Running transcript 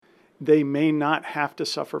They may not have to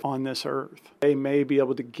suffer on this earth. They may be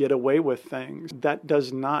able to get away with things. That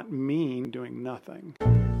does not mean doing nothing.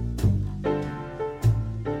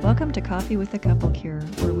 Welcome to Coffee with the Couple Cure,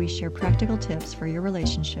 where we share practical tips for your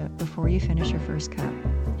relationship before you finish your first cup.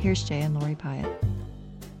 Here's Jay and Lori Pyatt.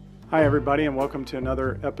 Hi, everybody, and welcome to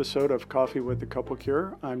another episode of Coffee with the Couple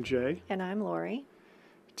Cure. I'm Jay. And I'm Lori.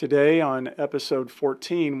 Today on episode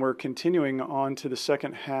 14, we're continuing on to the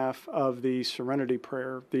second half of the Serenity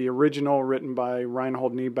Prayer, the original written by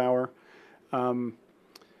Reinhold Niebuhr.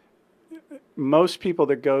 Most people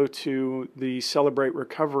that go to the Celebrate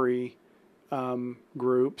Recovery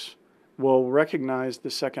groups will recognize the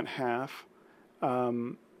second half,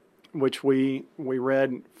 which we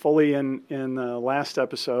read fully in the last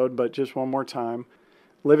episode, but just one more time.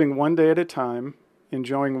 Living one day at a time,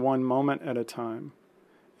 enjoying one moment at a time,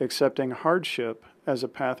 accepting hardship as a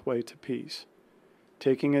pathway to peace,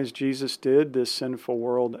 taking as Jesus did this sinful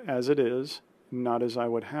world as it is, not as I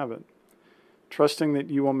would have it, trusting that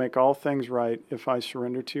you will make all things right if I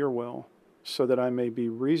surrender to your will, so that I may be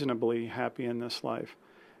reasonably happy in this life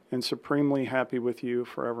and supremely happy with you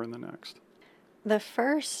forever in the next. The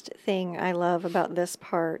first thing I love about this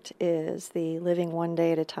part is the living one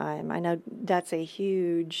day at a time. I know that's a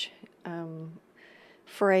huge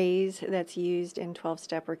phrase that's used in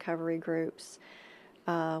 12-step recovery groups.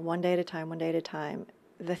 One day at a time, one day at a time.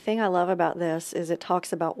 The thing I love about this is it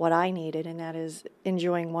talks about what I needed, and that is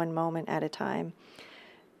enjoying one moment at a time.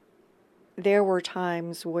 There were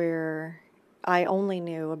times where I only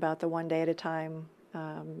knew about the one day at a time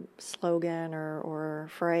slogan or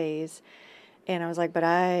phrase. And I was like, but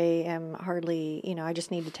I am hardly, I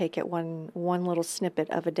just need to take it one little snippet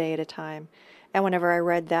of a day at a time. And whenever I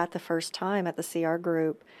read that the first time at the CR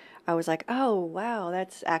group, I was like, oh, wow,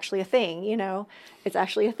 that's actually a thing, It's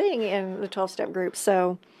actually a thing in the 12-step group.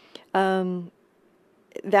 So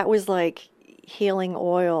that was like healing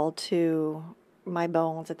oil to my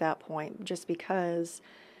bones at that point, just because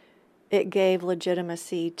it gave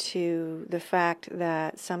legitimacy to the fact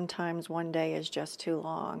that sometimes one day is just too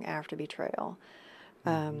long after betrayal.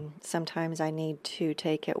 Sometimes I need to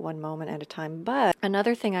take it one moment at a time. But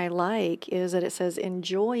another thing I like is that it says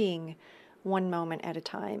enjoying one moment at a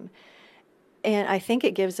time. And I think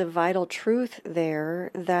it gives a vital truth there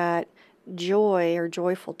that joy or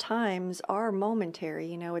joyful times are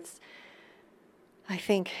momentary. I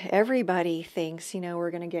think everybody thinks, we're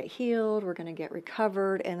going to get healed, we're going to get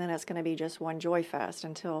recovered, and then it's going to be just one joy fest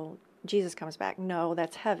until Jesus comes back. No,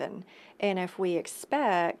 that's heaven. And if we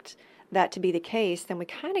expect that to be the case, then we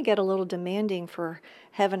kind of get a little demanding for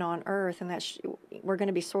heaven on earth, and we're going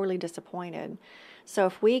to be sorely disappointed. So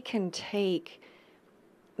if we can take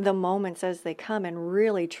the moments as they come and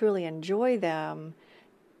really, truly enjoy them,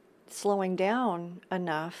 slowing down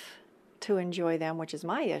enough to enjoy them, which is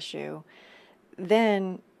my issue,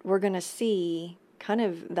 then we're going to see kind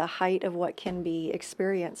of the height of what can be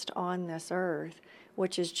experienced on this earth,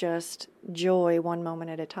 which is just joy one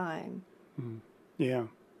moment at a time. Yeah.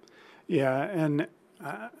 Yeah, and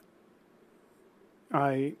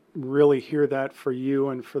I really hear that for you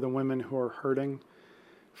and for the women who are hurting.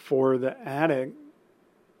 For the addict,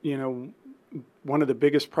 one of the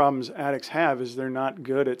biggest problems addicts have is they're not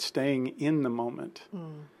good at staying in the moment.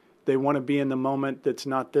 They want to be in the moment that's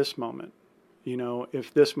not this moment.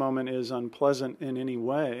 If this moment is unpleasant in any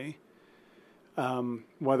way,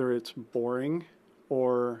 whether it's boring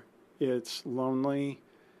or it's lonely,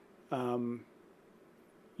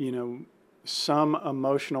 some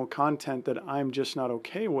emotional content that I'm just not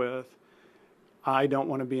okay with, I don't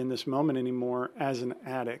want to be in this moment anymore as an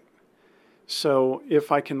addict. So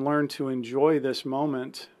if I can learn to enjoy this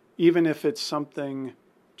moment, even if it's something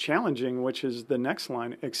challenging, which is the next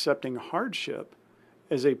line, accepting hardship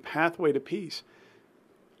as a pathway to peace,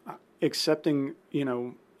 accepting,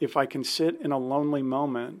 if I can sit in a lonely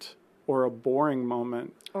moment or a boring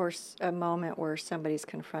moment. Or a moment where somebody's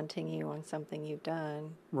confronting you on something you've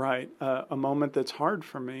done. Right. A moment that's hard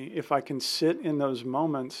for me. If I can sit in those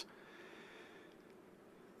moments,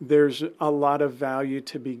 there's a lot of value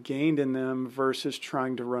to be gained in them versus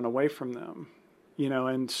trying to run away from them.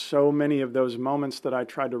 And so many of those moments that I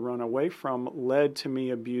tried to run away from led to me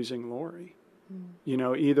abusing Lori.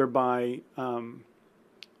 Either by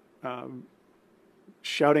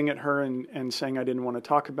shouting at her and saying I didn't want to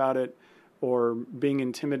talk about it, or being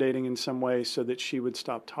intimidating in some way so that she would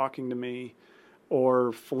stop talking to me,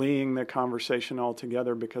 or fleeing the conversation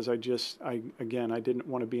altogether because I didn't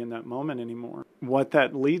want to be in that moment anymore. What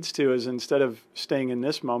that leads to is, instead of staying in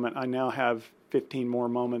this moment, I now have 15 more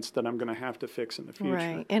moments that I'm going to have to fix in the future.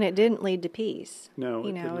 Right, and it didn't lead to peace. No,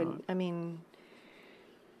 it did not.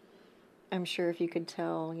 I'm sure if you could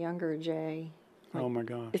tell younger Jay, Oh my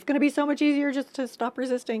God. it's going to be so much easier just to stop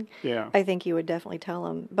resisting. Yeah. I think you would definitely tell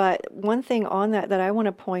him. But one thing on that I want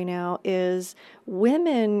to point out is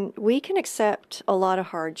women, we can accept a lot of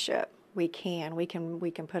hardship. We can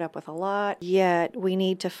put up with a lot. Yet we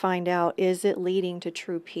need to find out, is it leading to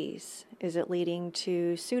true peace? Is it leading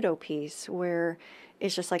to pseudo peace, where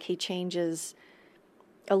it's just like he changes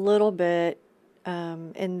a little bit,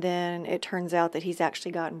 and then it turns out that he's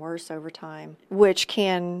actually gotten worse over time, which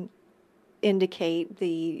can indicate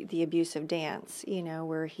the abusive dance,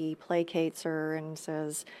 where he placates her and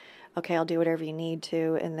says, okay, I'll do whatever you need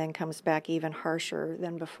to, and then comes back even harsher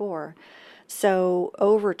than before. So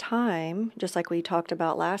over time, just like we talked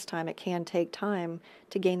about last time, it can take time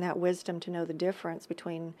to gain that wisdom to know the difference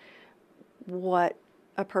between what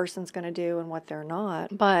a person's going to do and what they're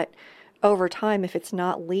not. But over time, if it's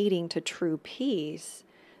not leading to true peace,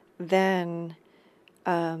 then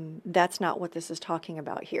that's not what this is talking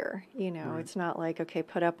about here. Right. It's not like, okay,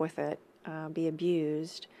 put up with it, be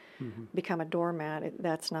abused, become a doormat.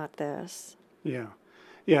 That's not this. Yeah.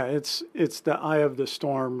 Yeah, it's the eye of the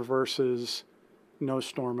storm versus no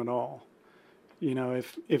storm at all.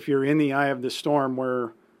 If you're in the eye of the storm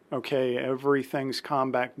where, okay, everything's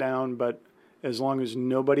calmed back down, but as long as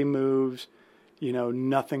nobody moves,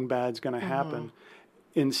 nothing bad's going to happen.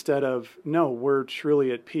 Instead of, no, we're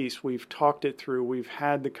truly at peace. We've talked it through. We've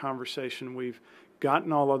had the conversation. We've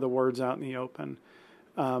gotten all of the words out in the open.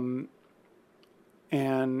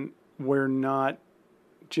 And we're not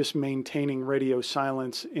just maintaining radio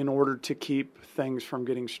silence in order to keep things from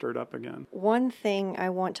getting stirred up again. One thing I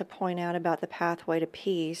want to point out about the pathway to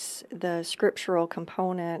peace, the scriptural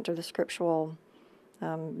component or the scriptural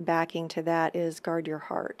backing to that is guard your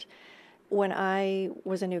heart. When I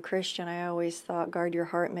was a new Christian, I always thought guard your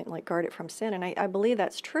heart meant like guard it from sin. And I believe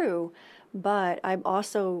that's true. But I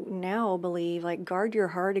also now believe like guard your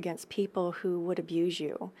heart against people who would abuse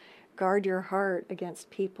you. Guard your heart against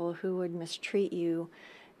people who would mistreat you.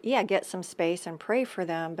 Yeah, get some space and pray for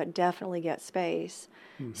them, but definitely get space.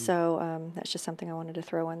 So that's just something I wanted to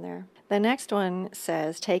throw in there. The next one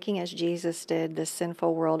says, taking as Jesus did this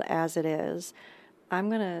sinful world as it is. I'm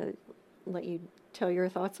going to let you tell your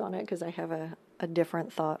thoughts on it because I have a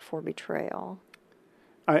different thought for betrayal.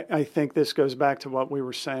 I think this goes back to what we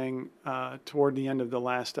were saying toward the end of the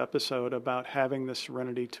last episode about having the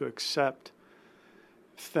serenity to accept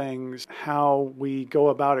things, how we go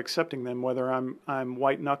about accepting them, whether I'm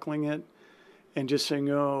white-knuckling it and just saying,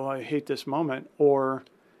 oh, I hate this moment, or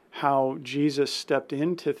how Jesus stepped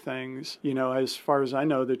into things. As far as I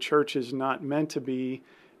know, the church is not meant to be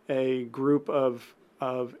a group of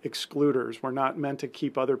excluders. We're not meant to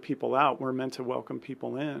keep other people out. We're meant to welcome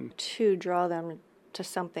people in. To draw them to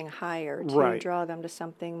something higher, to draw them to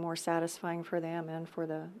something more satisfying for them and for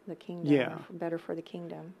the kingdom, better for the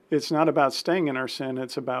kingdom. It's not about staying in our sin,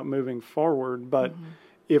 it's about moving forward. But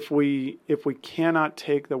if we cannot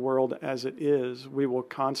take the world as it is, we will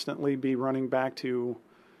constantly be running back to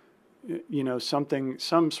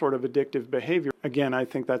some sort of addictive behavior. Again, I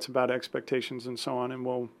think that's about expectations and so on, and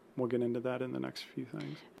we'll get into that in the next few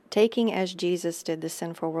things. Taking as Jesus did the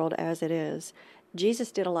sinful world as it is.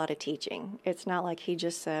 Jesus did a lot of teaching. It's not like he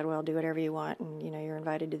just said, well, do whatever you want and, you're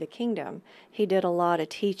invited to the kingdom. He did a lot of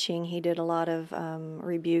teaching. He did a lot of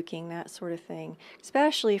rebuking, that sort of thing,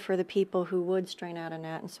 especially for the people who would strain out a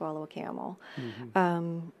gnat and swallow a camel.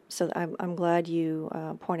 So I'm glad you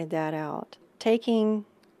pointed that out. Taking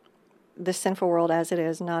the sinful world as it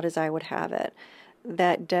is, not as I would have it.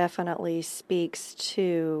 That definitely speaks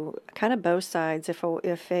to kind of both sides. If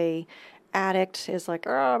a addict is like,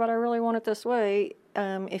 oh, but I really want it this way,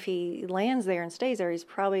 if he lands there and stays there, he's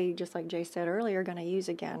probably, just like Jay said earlier, going to use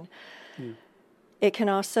again. It can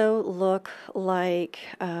also look like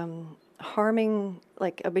harming,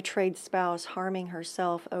 like a betrayed spouse harming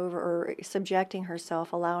herself or subjecting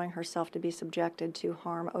herself, allowing herself to be subjected to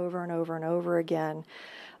harm over and over and over again.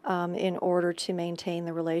 In order to maintain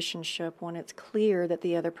the relationship when it's clear that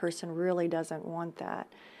the other person really doesn't want that,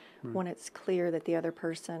 when it's clear that the other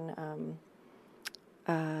person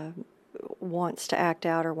wants to act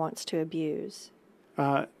out or wants to abuse.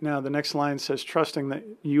 Now the next line says, trusting that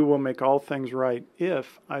you will make all things right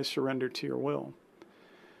if I surrender to your will.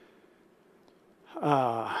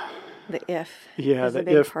 The if. Yeah,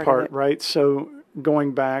 the if part, right? So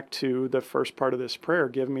going back to the first part of this prayer,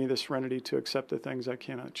 give me the serenity to accept the things I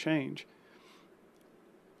cannot change.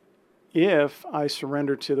 If I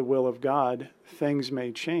surrender to the will of God, things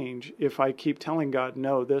may change. If I keep telling God,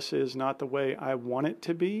 no, this is not the way I want it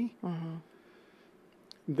to be,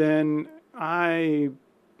 then I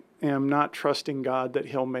am not trusting God that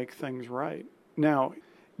he'll make things right. Now,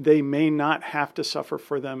 they may not have to suffer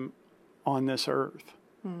for them on this earth.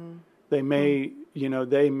 They may,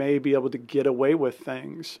 they may be able to get away with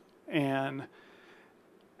things. And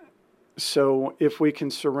so if we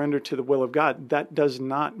can surrender to the will of God, that does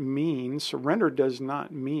not mean, surrender does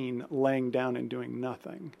not mean laying down and doing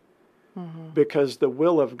nothing. Because the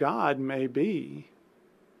will of God may be,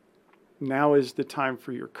 now is the time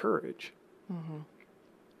for your courage.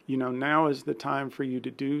 Now is the time for you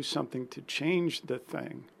to do something to change the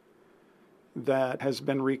thing that has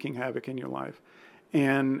been wreaking havoc in your life.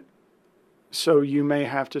 And so you may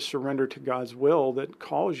have to surrender to God's will that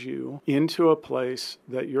calls you into a place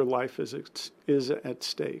that your life is at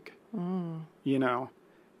stake. And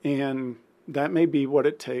that may be what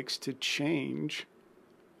it takes to change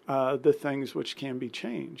the things which can be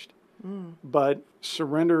changed. But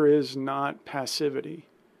surrender is not passivity.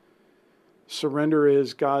 Surrender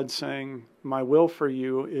is God saying, my will for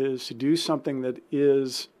you is to do something that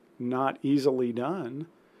is not easily done.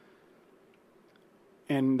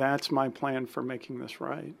 And that's my plan for making this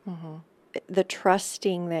right. The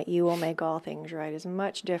trusting that you will make all things right is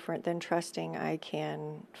much different than trusting I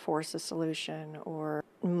can force a solution or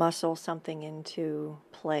muscle something into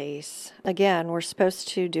place. Again, we're supposed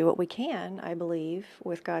to do what we can, I believe,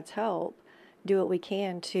 with God's help, do what we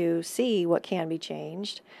can to see what can be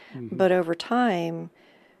changed. But over time,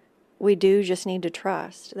 we do just need to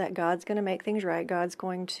trust that God's going to make things right. God's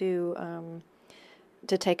going to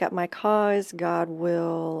take up my cause. God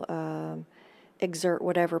will exert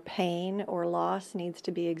whatever pain or loss needs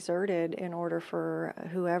to be exerted in order for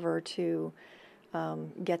whoever to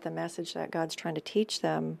get the message that God's trying to teach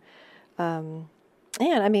them. And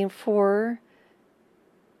I mean, for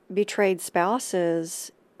betrayed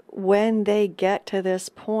spouses, when they get to this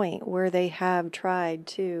point where they have tried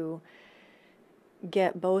to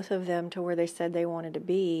get both of them to where they said they wanted to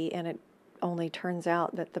be, and it only turns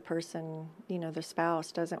out that the person, the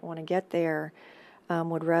spouse doesn't want to get there,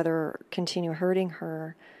 would rather continue hurting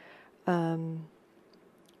her.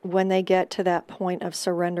 When they get to that point of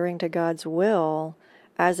surrendering to God's will,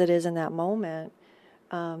 as it is in that moment,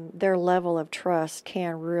 their level of trust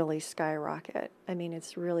can really skyrocket. I mean,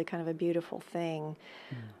 it's really kind of a beautiful thing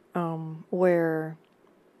where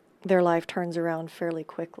their life turns around fairly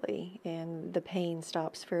quickly and the pain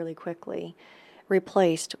stops fairly quickly,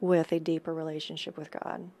 replaced with a deeper relationship with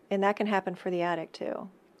God. And that can happen for the addict too.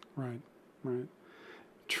 Right.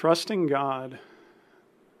 Trusting God,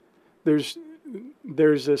 there's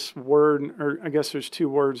this word, or I guess there's two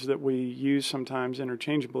words that we use sometimes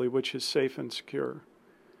interchangeably, which is safe and secure.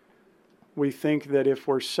 We think that if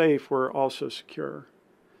we're safe, we're also secure.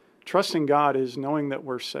 Trusting God is knowing that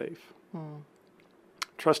we're safe.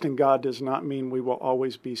 Trusting God does not mean we will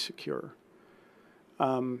always be secure.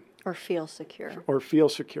 Or feel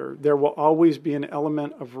secure. There will always be an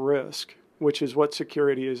element of risk, which is what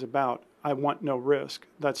security is about. I want no risk.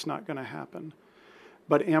 That's not going to happen.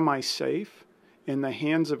 But am I safe in the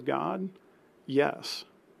hands of God? Yes.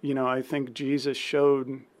 I think Jesus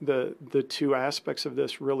showed the two aspects of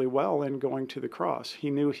this really well in going to the cross.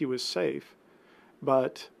 He knew he was safe,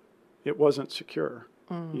 but it wasn't secure.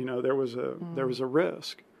 There was a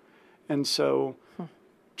risk. And so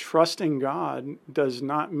trusting God does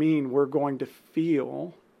not mean we're going to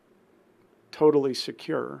feel totally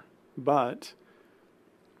secure, but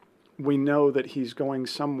we know that he's going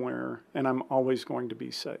somewhere and I'm always going to be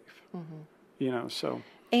safe. So.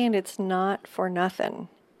 And it's not for nothing.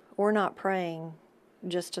 We're not praying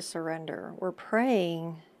just to surrender. We're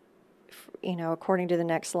praying, according to the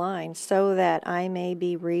next line, so that I may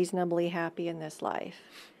be reasonably happy in this life.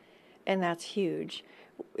 And that's huge.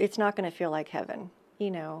 It's not going to feel like heaven,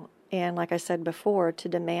 And like I said before, to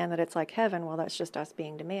demand that it's like heaven, well, that's just us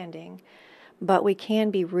being demanding. But we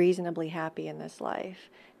can be reasonably happy in this life.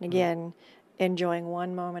 And again, enjoying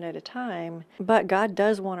one moment at a time. But God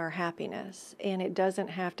does want our happiness. And it doesn't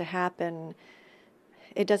have to happen.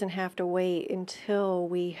 It doesn't have to wait until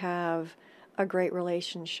we have a great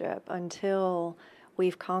relationship, until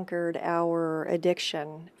we've conquered our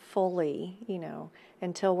addiction fully,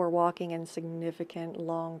 until we're walking in significant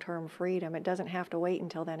long-term freedom. It doesn't have to wait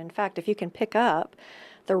until then. In fact, if you can pick up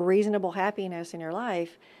the reasonable happiness in your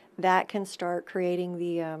life, that can start creating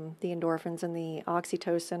the endorphins and the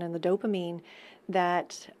oxytocin and the dopamine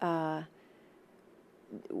that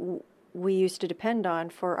we used to depend on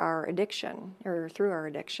for our addiction or through our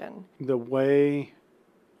addiction. The way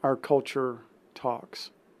our culture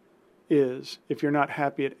talks is if you're not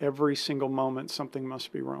happy at every single moment, something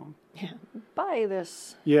must be wrong. Yeah, buy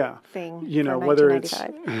this thing.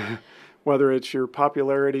 Whether it's your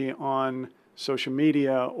popularity on social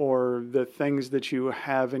media or the things that you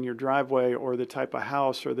have in your driveway or the type of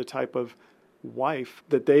house or the type of wife,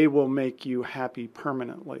 that they will make you happy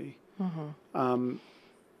permanently.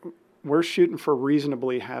 We're shooting for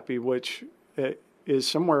reasonably happy, which is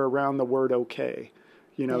somewhere around the word okay.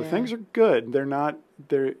 Things are good. They're not, when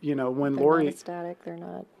They're Lori... not ecstatic. They're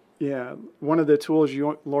not... Yeah. One of the tools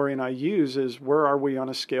Lori and I use is, where are we on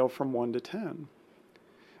a scale from 1 to 10?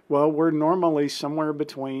 Well, we're normally somewhere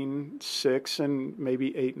between 6 and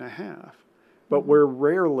maybe 8.5, but we're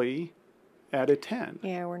rarely at a 10.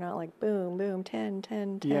 Yeah, we're not like boom, boom, 10,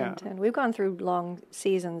 10, 10, Yeah. 10. We've gone through long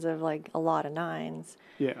seasons of like a lot of 9s,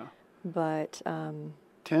 Yeah. but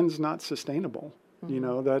 10's not sustainable.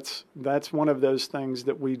 That's one of those things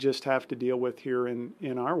that we just have to deal with here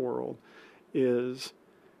in our world. Is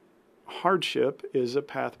hardship is a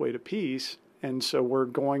pathway to peace, and so we're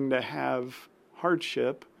going to have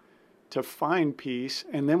hardship to find peace,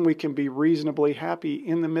 and then we can be reasonably happy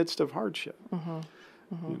in the midst of hardship.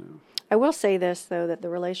 I will say this, though, that the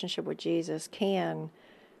relationship with Jesus can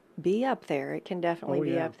be up there. It can definitely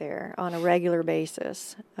be up there on a regular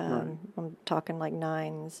basis. Right. I'm talking like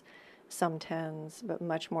 9s, some 10s, but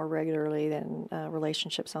much more regularly than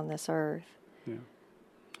relationships on this earth. Yeah.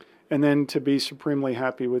 And then to be supremely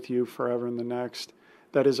happy with you forever in the next.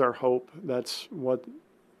 That is our hope. That's what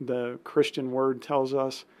the Christian word tells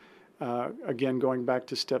us. Again, going back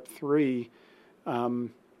to step 3,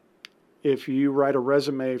 if you write a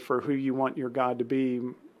resume for who you want your God to be,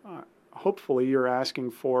 hopefully you're asking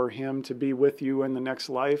for him to be with you in the next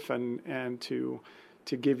life and to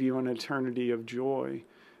give you an eternity of joy.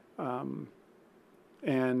 And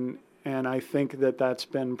I think that's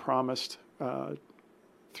been promised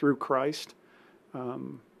through Christ.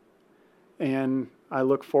 And I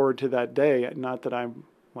look forward to that day. Not that I'm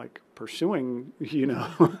like pursuing, He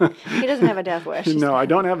doesn't have a death wish. No, I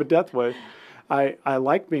don't have a death wish. I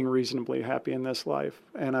like being reasonably happy in this life,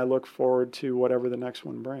 and I look forward to whatever the next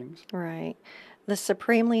one brings. Right. The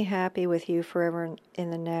supremely happy with you forever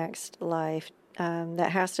in the next life,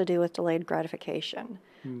 that has to do with delayed gratification.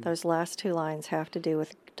 Those last 2 lines have to do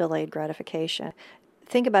with delayed gratification.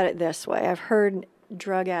 Think about it this way. I've heard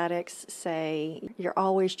drug addicts say, you're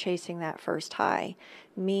always chasing that first high,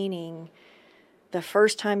 meaning the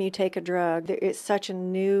first time you take a drug, it's such a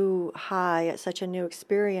new high, it's such a new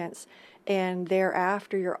experience, and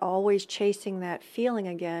thereafter you're always chasing that feeling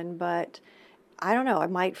again, but I don't know,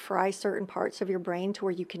 it might fry certain parts of your brain to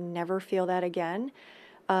where you can never feel that again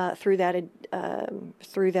through that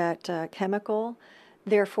chemical.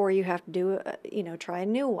 Therefore, you have to try a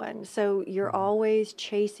new one. So you're always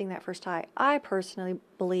chasing that first high. I personally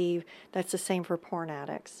believe that's the same for porn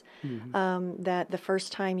addicts. That the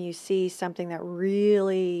first time you see something that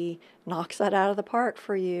really knocks that out of the park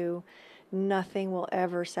for you, nothing will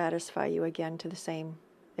ever satisfy you again to the same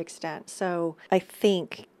extent. So I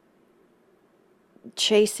think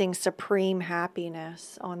chasing supreme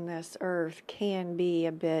happiness on this earth can be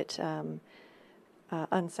a bit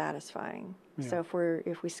unsatisfying. Yeah. So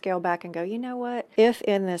if we scale back and go, you know what? If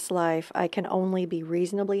in this life I can only be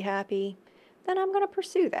reasonably happy, then I'm going to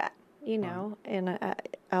pursue that, and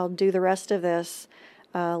I'll do the rest of this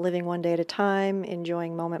living one day at a time,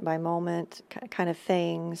 enjoying moment by moment kind of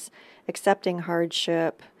things, accepting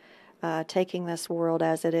hardship, taking this world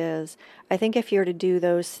as it is. I think if you're to do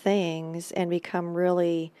those things and become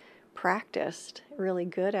really practiced, really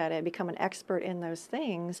good at it, become an expert in those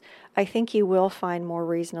things, I think you will find more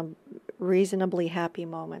reasonably happy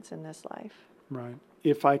moments in this life. Right.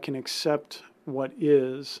 If I can accept what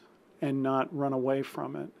is and not run away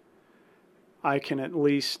from it, I can at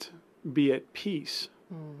least be at peace.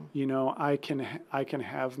 I can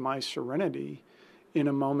have my serenity in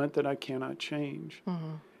a moment that I cannot change.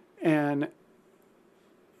 And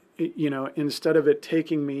instead of it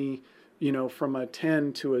taking me from a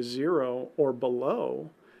 10 to a 0 or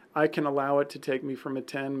below, I can allow it to take me from a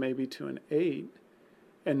 10 maybe to an 8.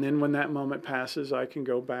 And then when that moment passes, I can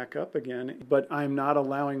go back up again. But I'm not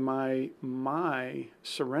allowing my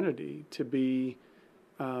serenity to be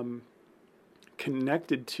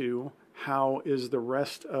connected to how is the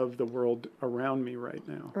rest of the world around me right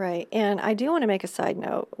now. Right. And I do want to make a side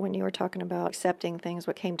note. When you were talking about accepting things,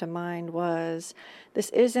 what came to mind was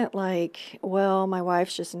this isn't like, well, my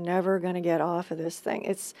wife's just never going to get off of this thing.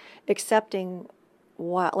 It's accepting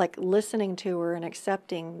like listening to her and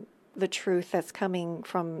accepting the truth that's coming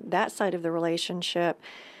from that side of the relationship,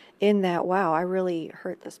 in that, wow, I really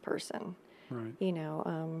hurt this person.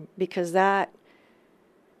 Right. Because that,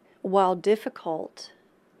 while difficult,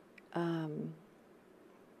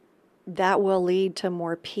 that will lead to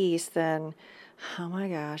more peace than, oh my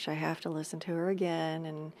gosh, I have to listen to her again.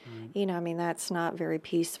 And, you know, I mean, that's not very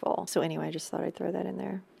peaceful. So anyway, I just thought I'd throw that in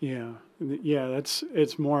there. Yeah. Yeah,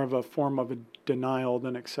 it's more of a form of a denial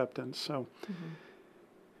than acceptance. So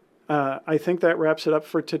I think that wraps it up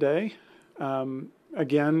for today.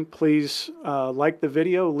 Again, please like the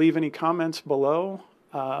video, leave any comments below.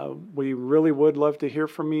 We really would love to hear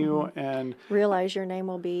from you. And realize your name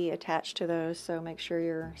will be attached to those, so make sure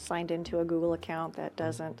you're signed into a Google account that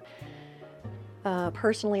doesn't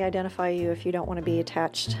personally identify you if you don't want to be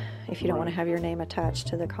attached, if you don't want to have your name attached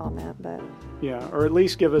to the comment. But yeah, or at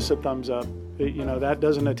least give us a thumbs up. You know, that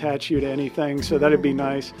doesn't attach you to anything, so that'd be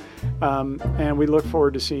nice. And we look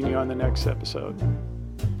forward to seeing you on the next episode.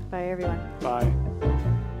 Bye, everyone. Bye.